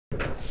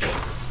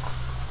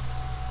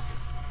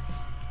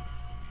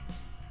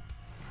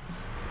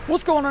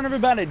What's going on,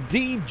 everybody?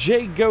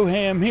 DJ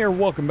GoHam here.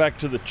 Welcome back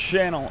to the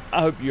channel. I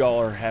hope you all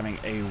are having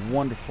a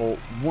wonderful,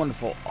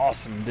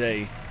 awesome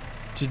day.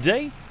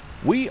 Today,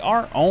 we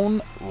are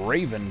on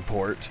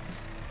Ravenport,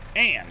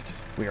 and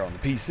we are on the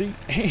PC,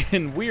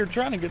 and we are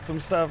trying to get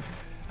some stuff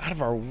out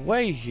of our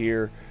way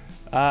here.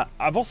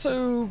 I've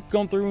also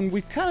gone through and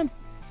we've kind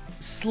of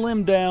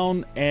slimmed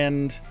down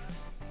and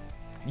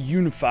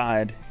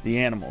unified the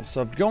animals. So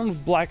I've gone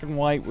with black and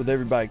white with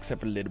everybody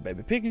except for the little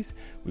baby piggies.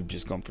 We've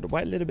just gone for the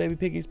white little baby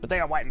piggies, but they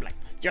are white and black.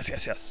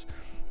 Yes.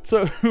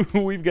 So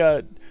we've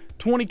got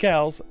 20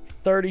 cows,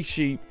 30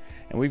 sheep,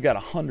 and we've got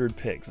 100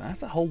 pigs. Now,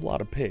 that's a whole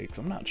lot of pigs.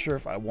 I'm not sure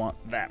if I want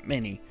that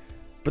many,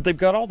 but they've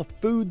got all the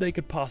food they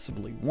could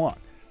possibly want.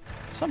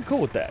 So I'm cool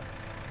with that.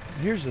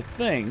 Here's the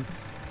thing.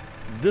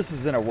 This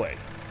is in our way.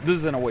 This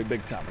is in our way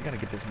big time. I gotta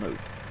get this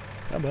moved.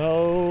 Come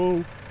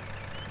on.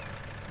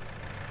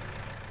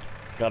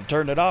 Gotta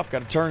turn it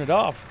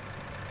off,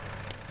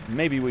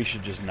 Maybe we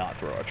should just not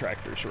throw our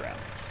tractors around.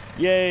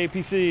 Yay,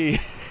 PC!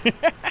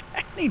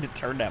 I need to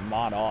turn that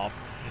mod off.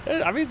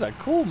 I mean, it's a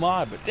cool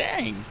mod, but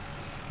dang.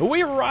 But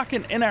we are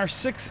rocking in our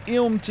 6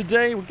 Ilm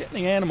today. We're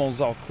getting the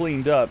animals all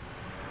cleaned up.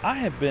 I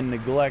have been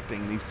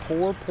neglecting these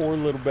poor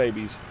little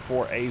babies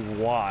for a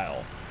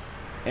while.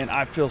 And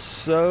I feel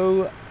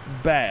so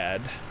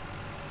bad.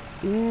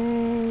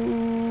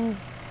 Ooh,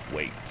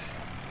 wait.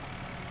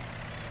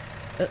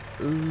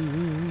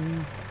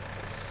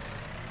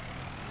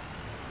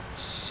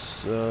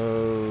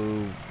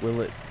 So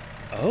will it?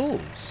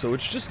 Oh, so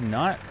it's just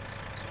not.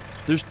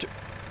 There's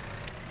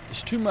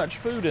too much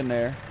food in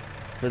there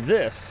for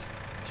this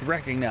to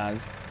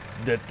recognize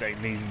that there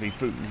needs to be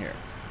food in here.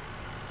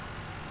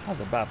 How's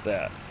about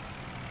that?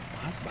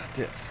 How's about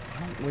this?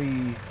 Why don't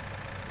we?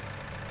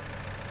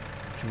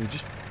 Can we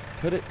just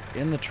put it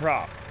in the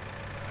trough?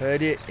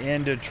 Put it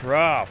in the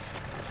trough.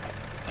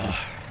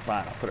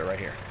 Fine, I'll put it right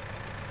here.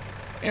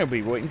 It'll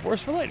be waiting for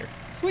us for later.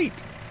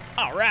 Sweet.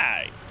 All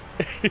right.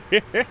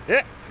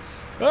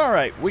 All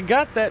right, we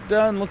got that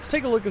done. Let's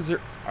take a look.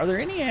 Are there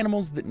any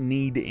animals that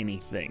need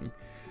anything?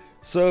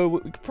 So we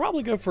could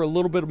probably go for a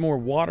little bit more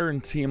water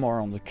and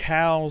TMR on the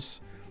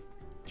cows.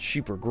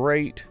 Sheep are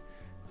great.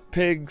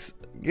 Pigs,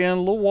 again, a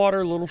little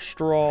water, a little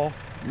straw,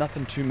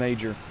 nothing too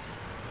major.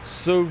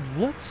 So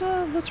let's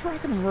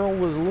rock and roll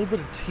with a little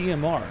bit of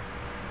TMR.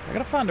 I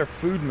gotta find our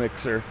food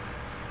mixer.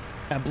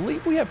 I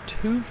believe we have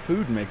 2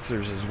 food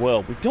mixers as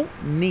well. We don't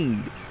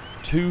need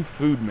 2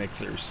 food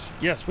mixers.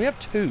 Yes, we have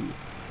 2.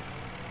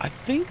 I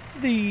think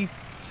the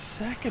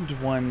second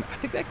one, I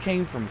think that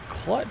came from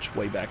Clutch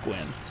way back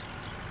when.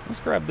 Let's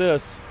grab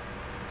this.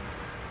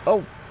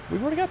 Oh,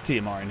 we've already got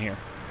TMR in here.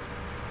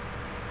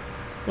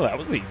 Well, that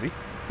was easy.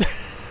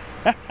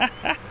 Here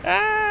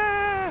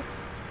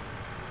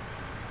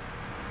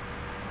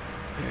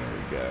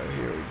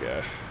we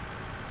go.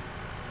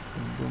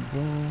 Boom,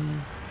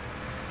 boom.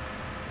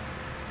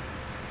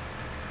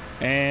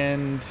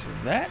 And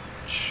that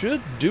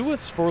should do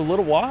us for a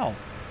little while.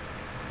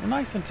 We're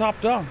nice and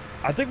topped off.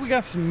 I think we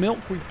got some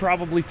milk. We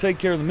probably take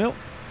care of the milk.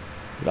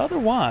 But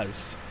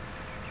otherwise,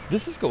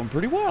 this is going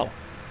pretty well.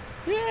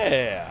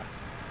 Yeah,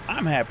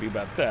 I'm happy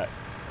about that.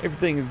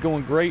 Everything is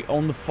going great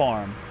on the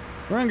farm.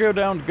 We're going to go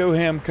down to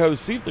GoHam Co.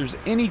 See if there's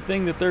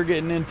anything that they're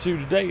getting into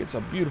today. It's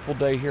a beautiful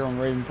day here on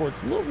Ravenport.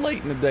 It's a little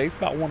late in the day. It's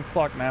about 1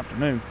 o'clock in the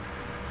afternoon.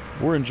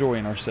 We're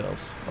enjoying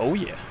ourselves. Oh,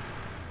 yeah.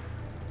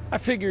 I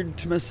figured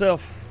to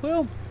myself,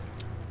 well,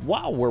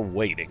 while we're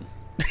waiting,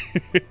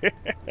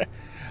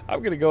 I'm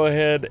going to go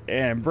ahead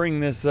and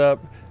bring this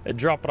up and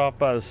drop it off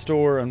by the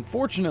store.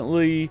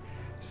 Unfortunately,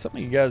 some of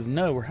you guys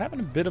know we're having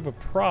a bit of a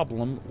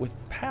problem with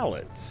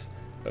pallets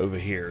over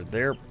here.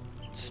 They're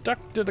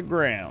stuck to the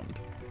ground.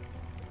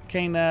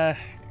 Can't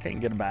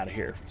get them out of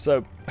here.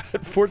 So,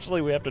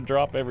 unfortunately, we have to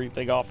drop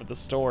everything off at the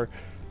store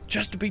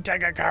just to be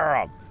taken care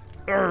of.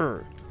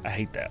 I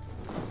hate that.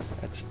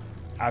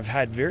 I've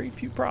had very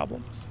few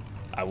problems.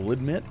 I will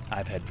admit,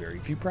 I've had very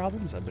few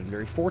problems. I've been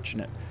very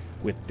fortunate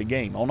with the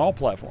game on all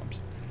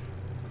platforms.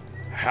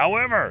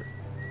 However,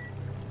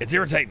 it's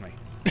irritating me.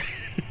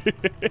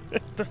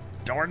 The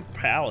darn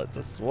pallets,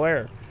 I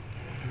swear.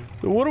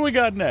 So what do we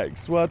got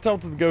next? Well, I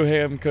talked to the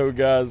GoHam Co.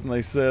 guys, and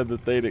they said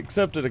that they'd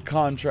accepted a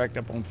contract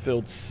up on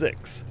Field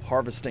 6,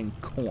 harvesting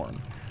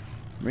corn.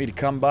 For me to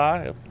come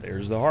by, oh,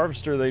 there's the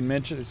harvester they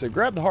mentioned. They said,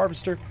 grab the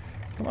harvester,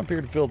 come up here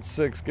to Field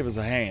 6, give us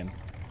a hand.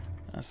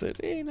 I said,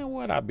 hey, you know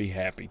what? I'd be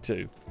happy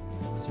to.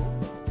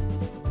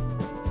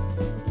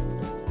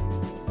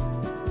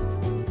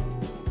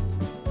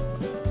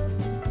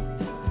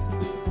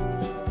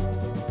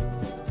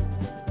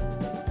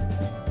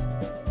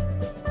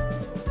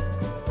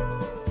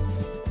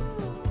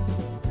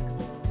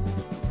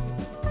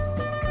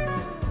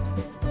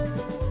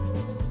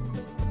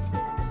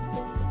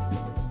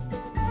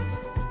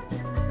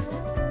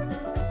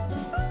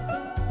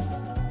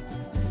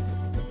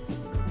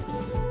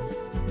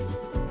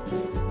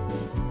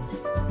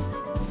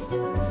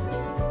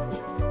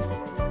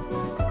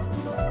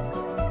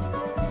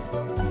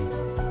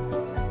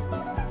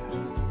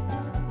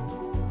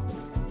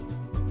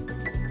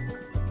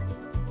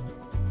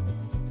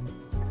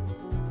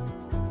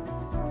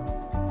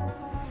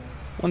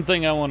 One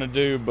thing I want to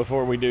do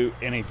before we do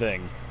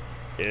anything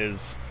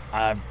is,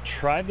 I've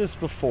tried this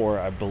before,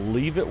 I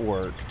believe it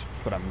worked,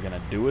 but I'm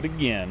gonna do it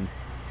again.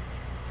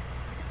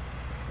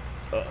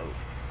 Uh-oh.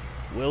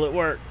 Will it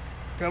work?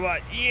 Come on.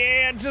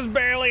 Yeah, just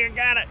barely, I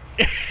got it.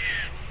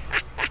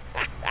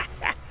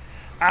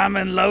 I'm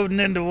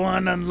unloading into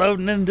one,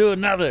 unloading into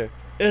another.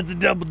 It's a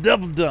double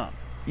dump.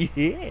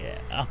 Yeah,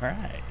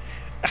 alright.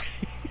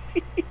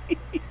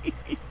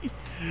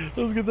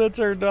 Let's get that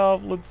turned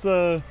off. Let's,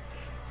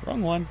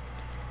 wrong one.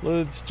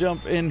 Let's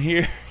jump in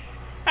here.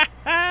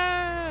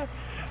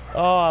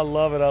 Oh, I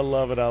love it, I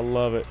love it, I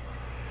love it.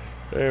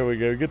 There we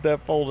go. Get that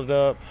folded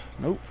up.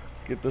 Nope.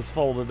 Get this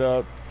folded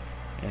up.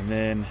 And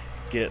then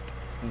get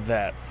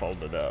that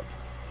folded up.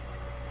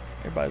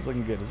 Everybody's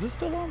looking good. Is this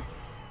still on?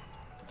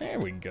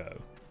 There we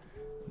go.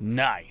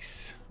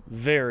 Nice.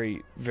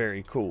 Very,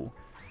 very cool.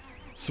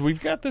 So we've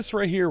got this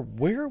right here.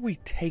 Where are we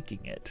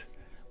taking it?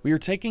 We are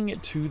taking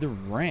it to the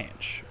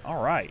ranch.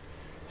 All right.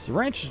 So the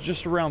ranch is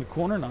just around the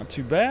corner. Not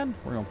too bad.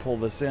 We're going to pull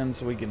this in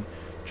so we can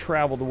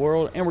travel the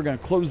world. And we're going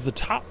to close the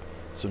top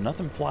so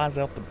nothing flies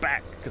out the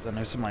back, because I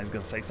know somebody's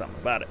going to say something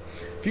about it.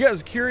 If you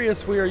guys are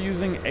curious, we are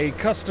using a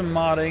custom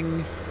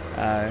modding,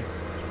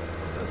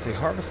 does that say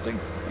harvesting?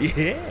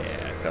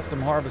 Yeah,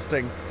 custom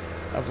harvesting.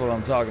 That's what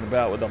I'm talking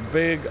about, with the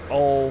big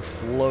old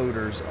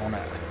floaters on it.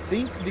 I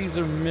think these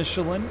are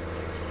Michelin.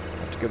 I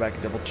have to go back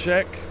and double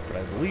check, but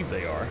I believe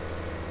they are.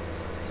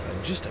 So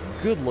just a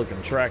good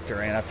looking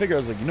tractor, and I figured, I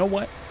was like, you know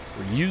what?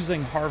 We're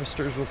using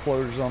harvesters with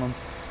floaters on them.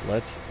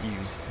 Let's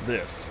use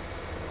this.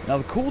 Now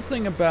the cool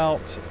thing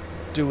about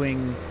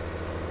doing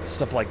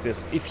stuff like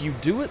this, if you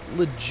do it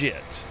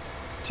legit,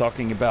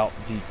 talking about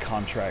the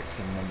contracts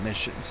and the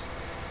missions,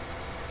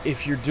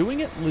 if you're doing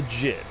it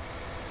legit,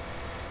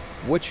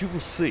 what you will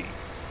see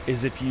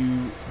is if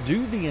you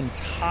do the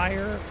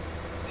entire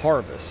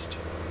harvest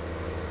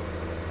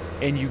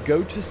and you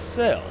go to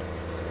sell,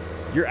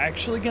 you're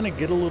actually going to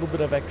get a little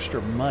bit of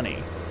extra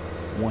money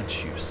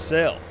once you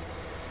sell.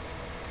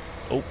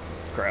 Oh,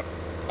 crap.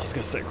 I was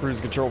going to set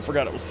cruise control.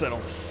 Forgot it was set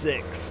on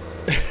 6.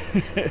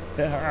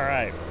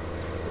 Alright.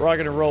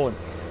 Rocking and rolling.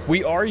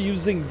 We are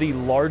using the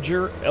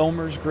larger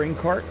Elmer's grain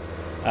cart.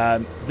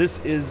 This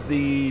is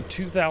the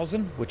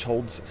 2000, which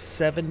holds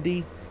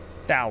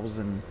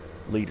 70,000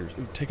 liters.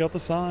 Ooh, take out the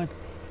sign.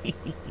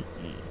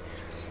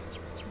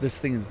 This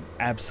thing is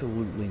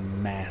absolutely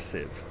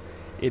massive.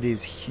 It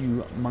is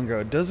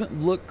humongous. It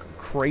doesn't look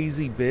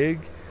crazy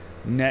big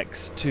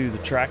next to the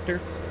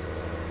tractor,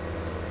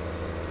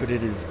 but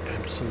it is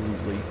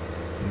absolutely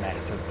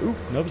massive. Ooh,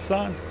 another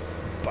sign.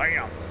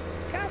 Bam!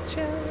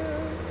 Gotcha!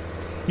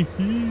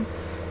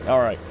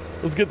 Alright,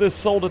 let's get this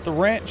sold at the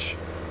ranch.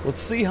 Let's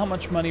see how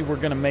much money we're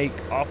going to make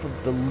off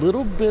of the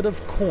little bit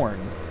of corn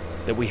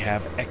that we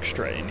have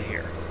extra in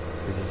here.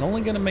 Because it's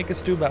only going to make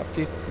us do about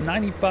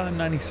 95,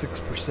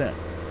 96%.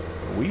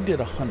 But we did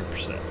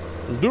 100%.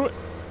 Let's do it!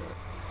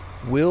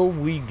 Will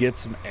we get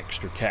some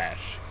extra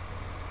cash?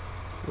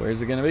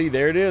 Where's it going to be?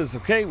 There it is.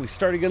 Okay, we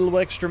started to get a little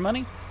extra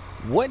money.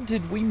 What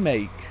did we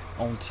make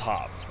on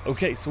top?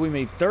 Okay, so we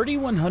made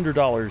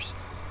 $3,100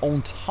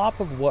 on top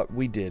of what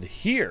we did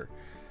here.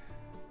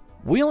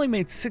 We only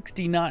made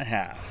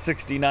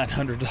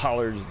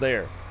 $6,900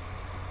 there.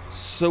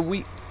 So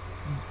we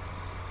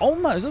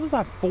almost, it was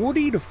about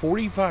 40 to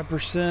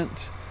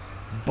 45%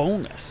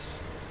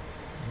 bonus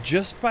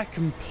just by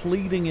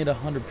completing it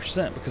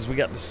 100%, because we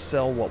got to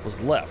sell what was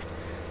left.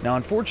 Now,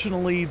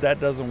 unfortunately, that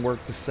doesn't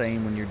work the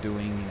same when you're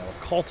doing, you know,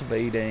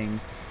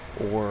 cultivating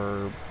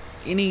or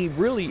any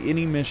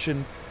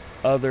mission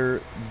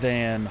other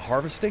than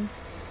harvesting.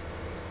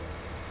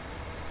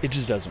 It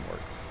just doesn't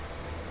work.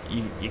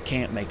 You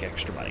can't make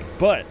extra money.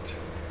 But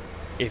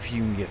if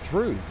you can get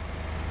through,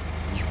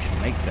 you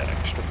can make that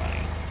extra money.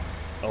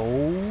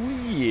 Oh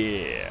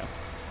yeah.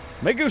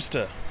 Me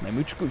gusta. Me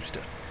mucho gusta.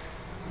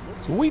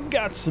 So we've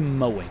got some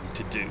mowing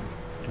to do.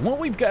 And what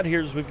we've got here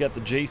is we've got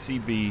the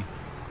JCB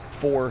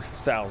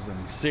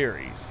 4000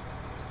 series.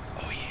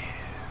 Oh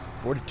yeah.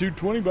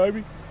 4220,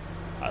 baby.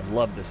 I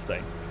love this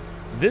thing.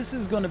 This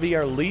is going to be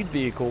our lead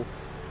vehicle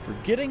for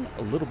getting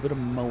a little bit of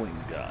mowing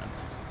done.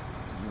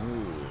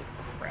 Ooh,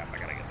 crap, I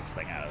gotta get this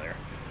thing out of there.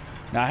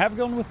 Now, I have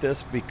gone with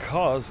this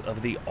because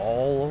of the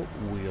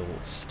all-wheel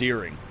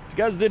steering. If you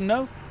guys didn't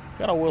know,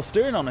 got all-wheel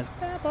steering on this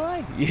bad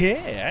boy. Yeah,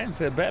 I hadn't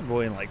said bad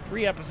boy in like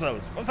 3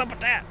 episodes. What's up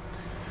with that?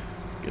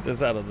 Let's get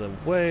this out of the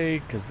way,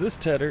 because this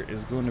tedder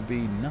is going to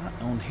be not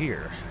on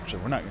here.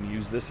 Actually, we're not going to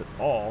use this at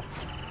all,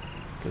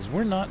 because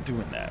we're not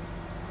doing that.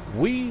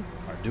 We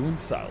are doing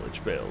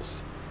silage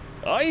bales.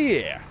 Oh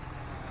yeah!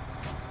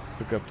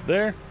 Hook up to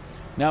there.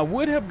 Now, I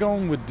would have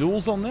gone with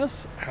duals on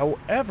this.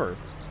 However,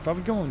 if I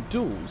would go with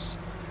duals,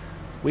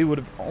 we would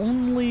have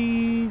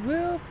only,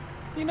 well,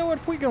 you know what?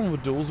 If we go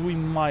with duals, we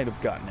might have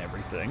gotten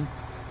everything.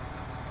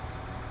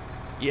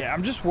 Yeah,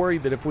 I'm just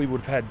worried that if we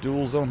would have had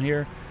duals on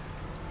here,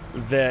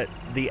 that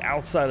the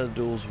outside of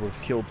the duals would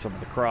have killed some of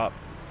the crop.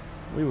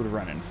 We would have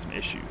run into some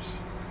issues.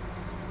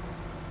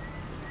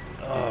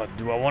 Oh,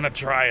 do I want to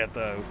try it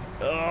though?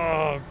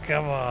 Oh,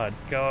 come on.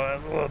 Come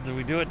on. Oh, do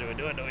we do it? Do we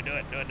do it? Do we do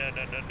it? Do it? Do it?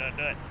 Do it? Do it?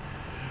 Do it?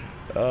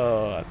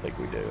 Oh, I think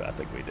we do. I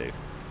think we do.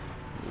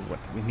 What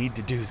we need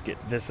to do is get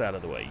this out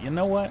of the way. You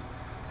know what?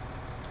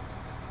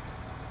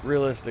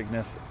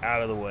 Realisticness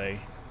out of the way.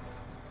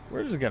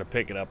 We're just going to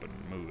pick it up and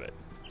move it.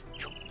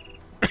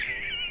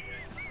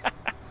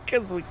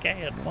 Because we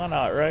can. Why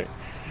not, right?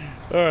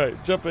 All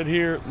right, jump in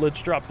here.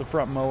 Let's drop the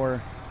front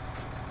mower.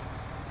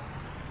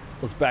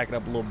 Let's back it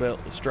up a little bit.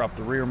 Let's drop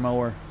the rear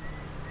mower.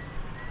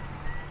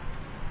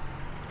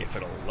 If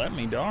it'll let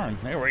me, darn.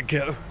 There we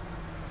go.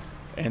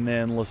 And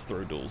then let's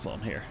throw duals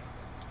on here.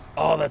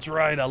 Oh, that's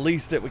right. I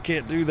leased it. We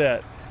can't do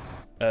that.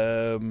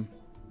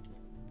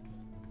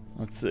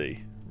 Let's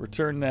see.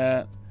 Return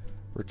that.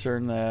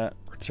 Return that.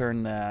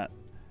 Return that.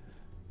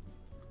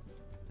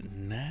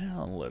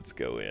 Now let's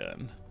go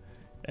in.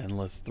 And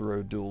let's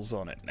throw duals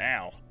on it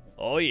now.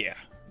 Oh, yeah.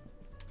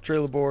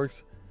 Trailer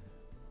boards.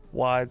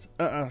 Wides.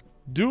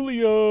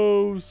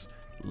 Dualios.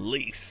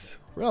 Lease.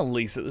 We're going to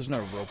lease it. There's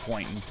no real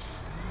point in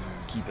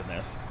keeping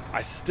this.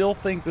 I still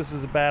think this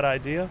is a bad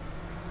idea.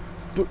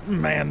 But,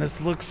 man,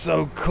 this looks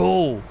so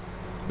cool.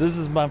 This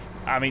is my...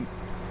 I mean,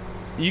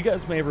 you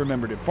guys may have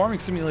remembered it. Farming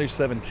Simulator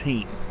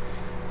 17.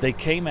 They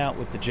came out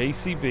with the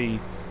JCB...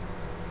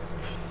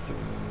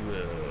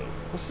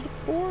 was it a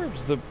 4? It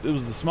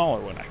was the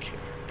smaller one.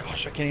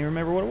 Gosh, I can't even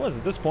remember what it was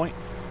at this point.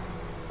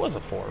 It was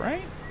a 4,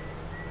 right?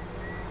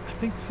 I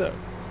think so.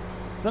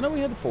 Because I know we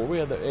had the 4, we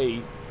had the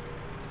 8.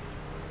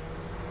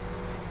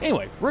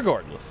 Anyway,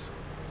 regardless.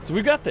 So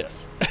we've got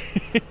this.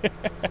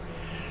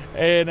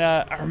 And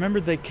I remember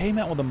they came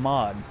out with a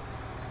mod.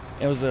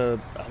 It was a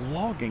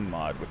logging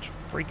mod, which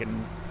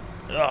freaking...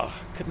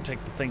 couldn't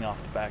take the thing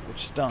off the back, which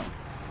stunk.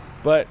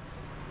 But,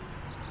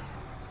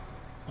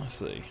 let's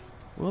see.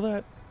 Will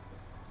that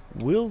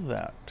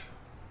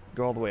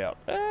go all the way out?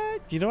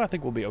 You know, I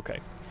think we'll be okay.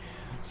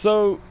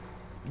 So,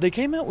 they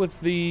came out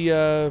with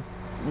the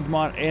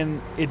mod,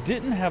 and it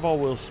didn't have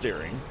all-wheel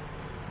steering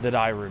that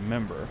I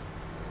remember,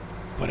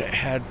 but it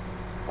had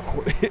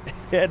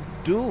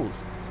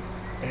duals,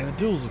 and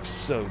the duals look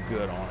so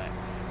good on it.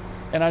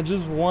 And I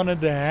just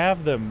wanted to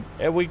have them,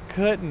 and we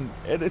couldn't,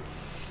 and it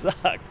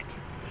sucked.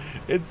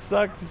 It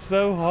sucked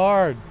so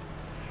hard.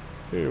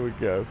 Here we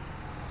go.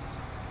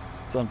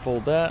 Let's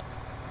unfold that.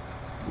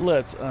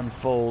 Let's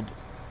unfold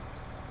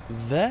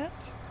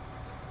that.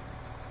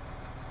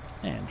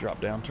 And drop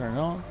down, turn it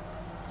on.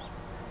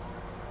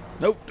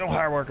 Nope, don't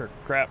hire worker.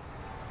 Crap.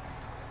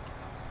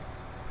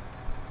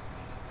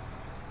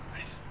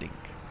 I stink.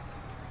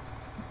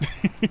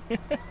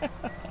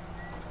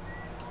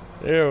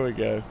 There we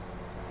go.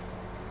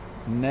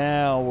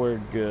 Now we're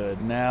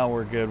good. Now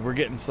we're good. We're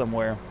getting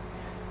somewhere.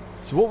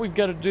 So what we've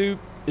got to do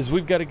is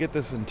we've got to get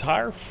this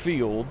entire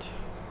field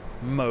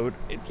mode.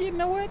 You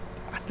know what?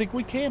 I think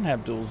we can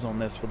have duals on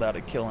this without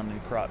it killing any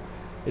crop.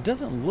 It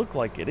doesn't look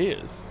like it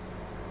is.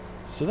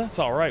 So that's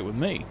all right with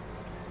me.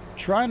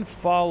 Try and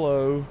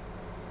follow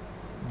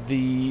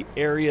the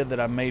area that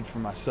I made for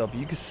myself.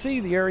 You can see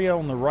the area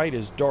on the right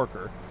is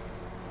darker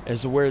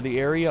as to where the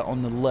area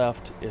on the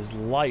left is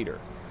lighter.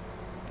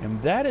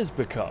 And that is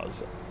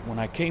because when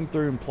I came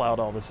through and plowed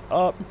all this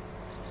up,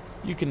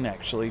 you can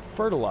actually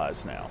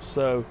fertilize now.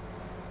 So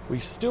we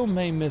still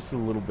may miss a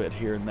little bit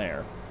here and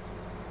there,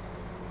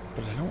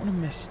 but I don't want to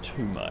miss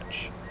too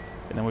much.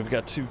 And then we've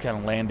got two kind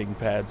of landing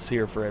pads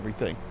here for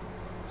everything.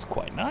 It's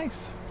quite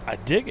nice. I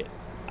dig it.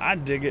 I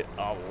dig it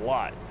a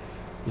lot.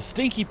 The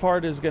stinky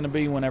part is going to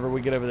be whenever we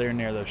get over there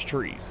near those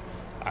trees.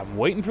 I'm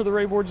waiting for the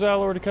Ravenport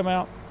Xylor to come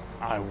out.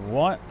 I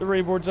want the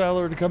Ravenport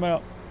Xylor to come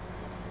out.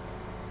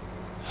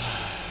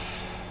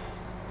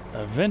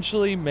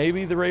 Eventually,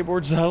 maybe the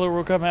Ravenport Xylor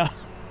will come out.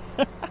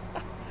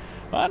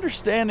 My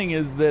understanding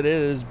is that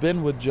it has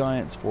been with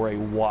Giants for a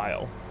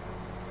while.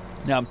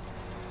 Now,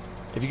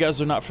 if you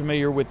guys are not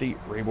familiar with the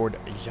Ravenport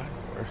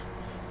Xylor,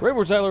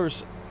 Ravenport Xylor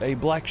is a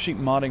black sheep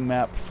modding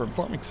map from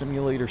Farming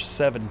Simulator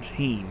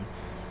 17.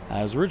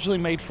 It was originally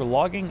made for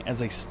logging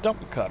as a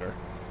stump cutter.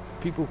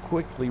 People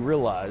quickly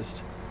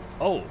realized,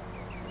 oh,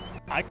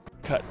 I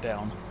cut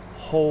down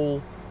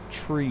whole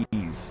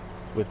trees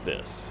with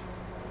this.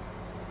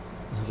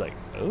 I was like,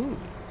 oh,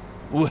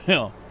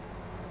 well,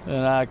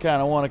 then I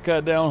kind of want to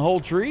cut down whole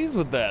trees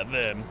with that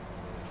then.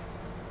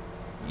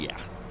 Yeah.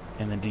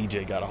 And then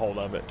DJ got a hold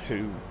of it,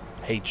 who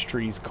hates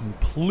trees,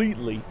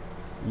 completely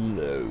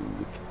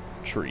loathe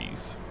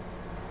trees.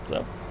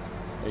 So,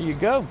 there you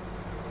go.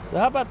 So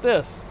how about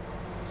this?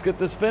 Let's get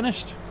this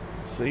finished.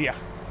 See ya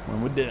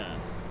when we're done.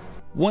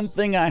 One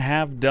thing I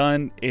have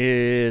done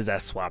is I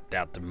swapped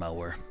out the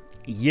mower.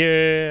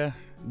 Yeah.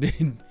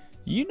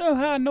 You know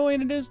how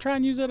annoying it is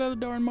trying to use that other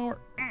darn mower?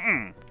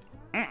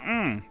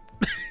 I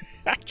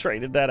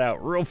traded that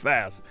out real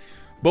fast.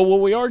 But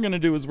what we are going to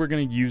do is we're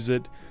going to use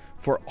it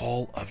for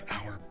all of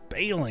our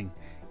baling.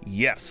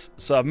 Yes.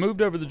 So I've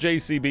moved over the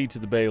JCB to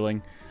the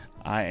baling.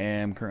 I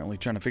am currently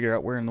trying to figure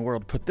out where in the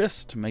world to put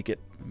this to make it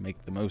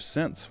make the most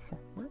sense.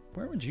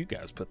 Where would you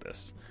guys put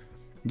this?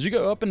 Did you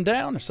go up and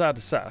down or side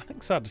to side? I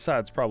think side to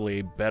side is probably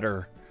a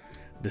better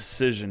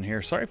decision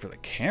here. Sorry for the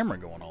camera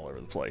going all over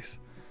the place.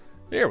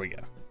 There we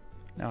go.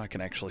 Now I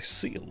can actually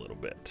see a little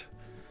bit.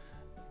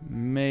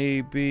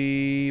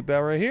 Maybe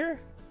about right here?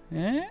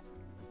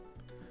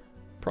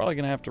 Probably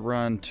gonna have to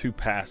run 2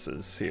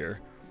 passes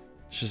here.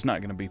 It's just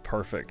not gonna be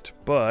perfect,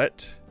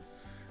 but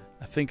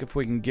I think if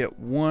we can get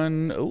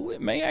one, oh,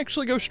 it may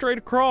actually go straight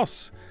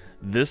across.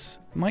 This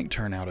might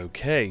turn out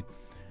okay.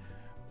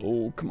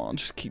 Oh, come on,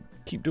 just keep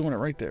doing it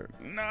right there.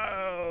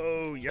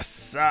 No, you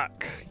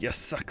suck. You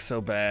suck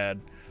so bad.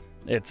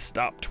 It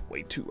stopped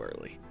way too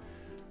early.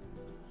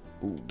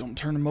 Ooh, don't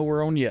turn the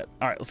mower on yet.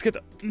 All right, let's get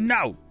the,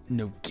 no,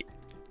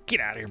 get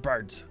out of here,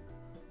 birds.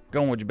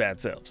 Go on with your bad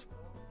selves.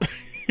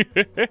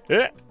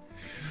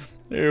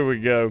 There we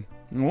go.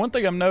 And one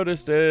thing I've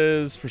noticed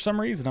is, for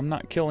some reason, I'm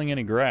not killing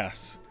any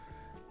grass.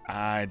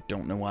 I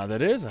don't know why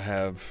that is. I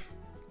have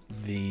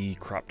the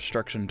crop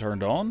destruction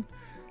turned on.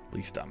 At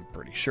least I'm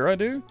pretty sure I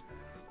do.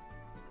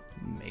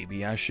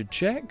 Maybe I should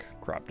check.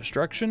 Crop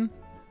destruction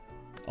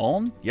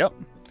on. Yep.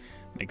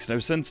 Makes no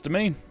sense to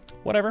me.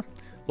 Whatever.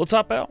 Let's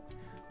hop out.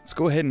 Let's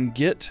go ahead and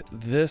get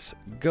this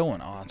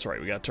going. Oh, that's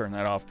right. We got to turn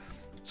that off.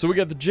 So we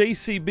got the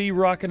JCB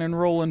rocking and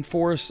rolling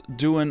for us,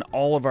 doing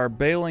all of our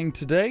baling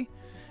today.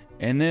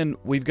 And then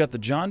we've got the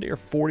John Deere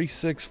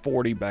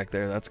 4640 back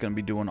there. That's going to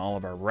be doing all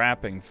of our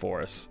wrapping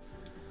for us.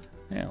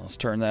 Yeah, let's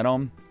turn that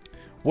on.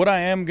 What I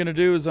am going to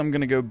do is I'm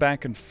going to go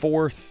back and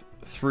forth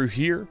through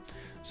here.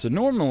 So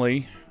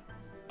normally,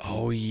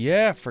 oh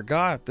yeah,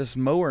 forgot this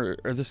mower,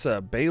 or this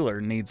baler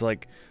needs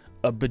like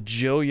a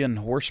bajillion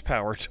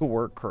horsepower to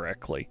work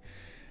correctly.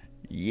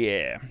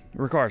 Yeah, it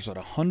requires what,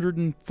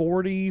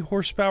 140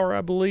 horsepower,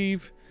 I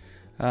believe.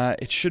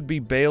 It should be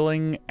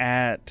baling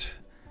at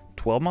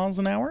 12 miles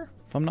an hour,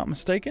 if I'm not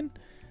mistaken.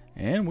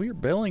 And we are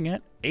baling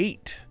at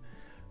 8.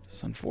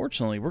 So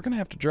unfortunately, we're going to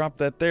have to drop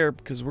that there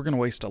because we're going to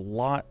waste a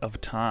lot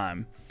of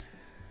time.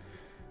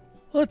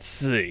 Let's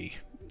see.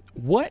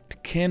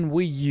 What can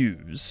we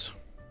use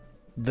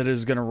that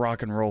is going to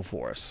rock and roll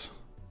for us?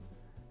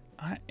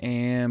 I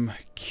am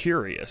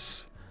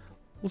curious.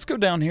 Let's go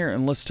down here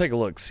and let's take a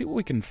look. See what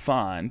we can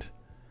find.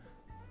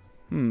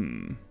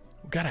 We've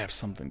got to have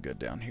something good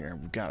down here.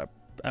 We've got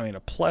a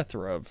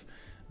plethora of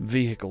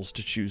vehicles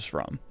to choose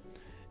from.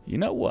 You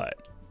know what?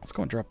 Let's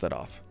go and drop that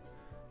off.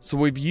 So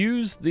we've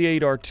used the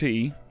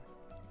 8RT.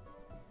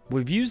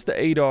 We've used the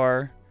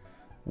 8R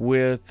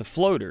with the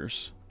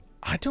floaters.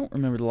 I don't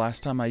remember the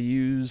last time I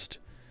used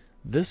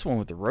this one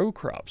with the row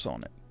crops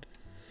on it.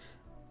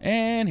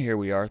 And here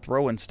we are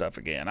throwing stuff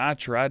again. I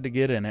tried to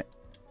get in it.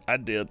 I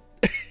did.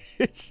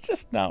 It's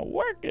just not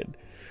working.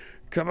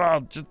 Come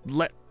on, just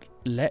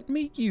let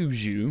me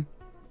use you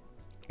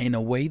in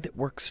a way that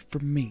works for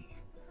me.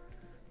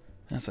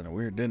 That sounded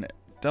weird, didn't it?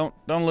 Don't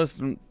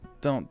listen.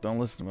 Don't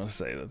listen to what I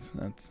say.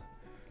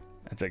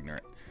 That's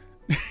ignorant.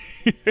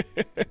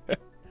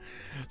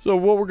 So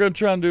what we're going to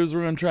try and do is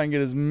we're going to try and get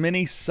as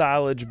many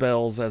silage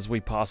bells as we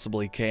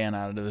possibly can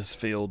out of this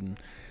field. And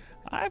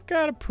I've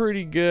got a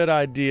pretty good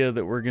idea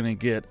that we're going to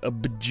get a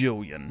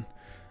bajillion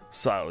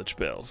silage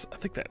bells. I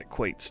think that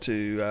equates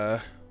to,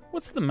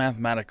 what's the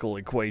mathematical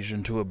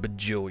equation to a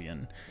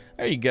bajillion?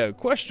 There you go.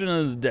 Question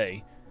of the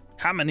day.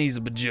 How many's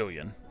a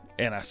bajillion?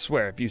 And I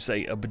swear, if you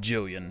say a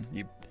bajillion,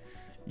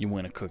 you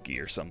win a cookie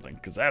or something.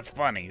 Because that's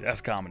funny.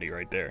 That's comedy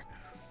right there.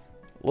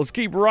 Let's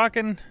keep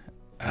rocking.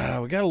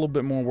 We got a little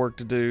bit more work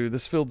to do.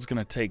 This field's going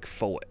to take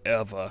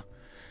forever.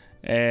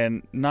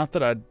 And not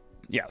that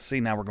yeah, see,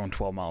 now we're going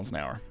 12 miles an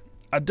hour.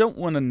 I don't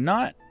want to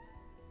not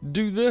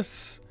do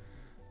this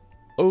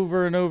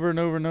over and over and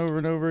over and over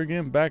and over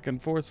again, back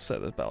and forth.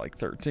 Set that about like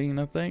 13,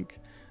 I think.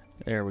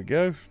 There we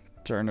go.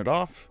 Turn it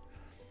off.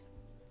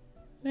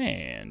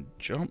 And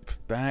jump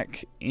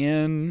back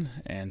in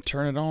and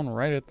turn it on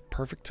right at the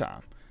perfect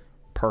time.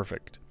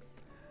 Perfect.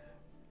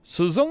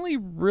 So there's only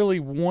really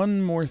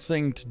one more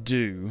thing to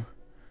do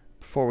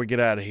before we get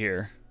out of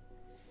here.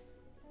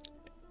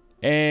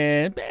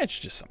 And it's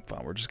just some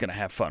fun. We're just going to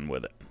have fun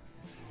with it.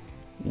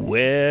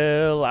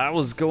 Well, I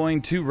was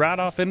going to ride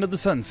off into the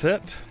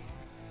sunset.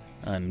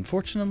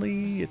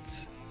 Unfortunately,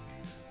 it's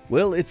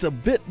a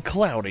bit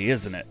cloudy,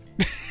 isn't it?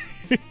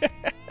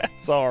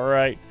 That's all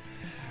right.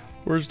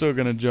 We're still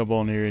going to jump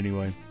on here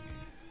anyway.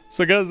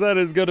 So guys, that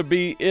is going to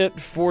be it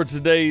for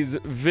today's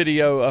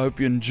video. I hope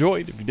you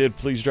enjoyed. If you did,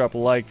 please drop a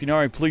like. If you know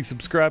already, please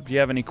subscribe. If you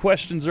have any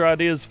questions or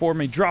ideas for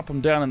me, drop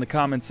them down in the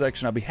comments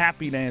section. I'll be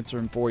happy to answer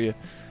them for you.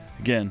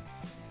 Again,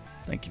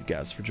 thank you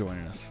guys for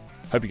joining us.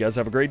 Hope you guys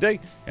have a great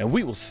day, and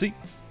we will see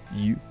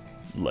you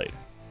later.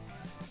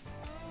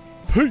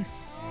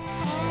 Peace.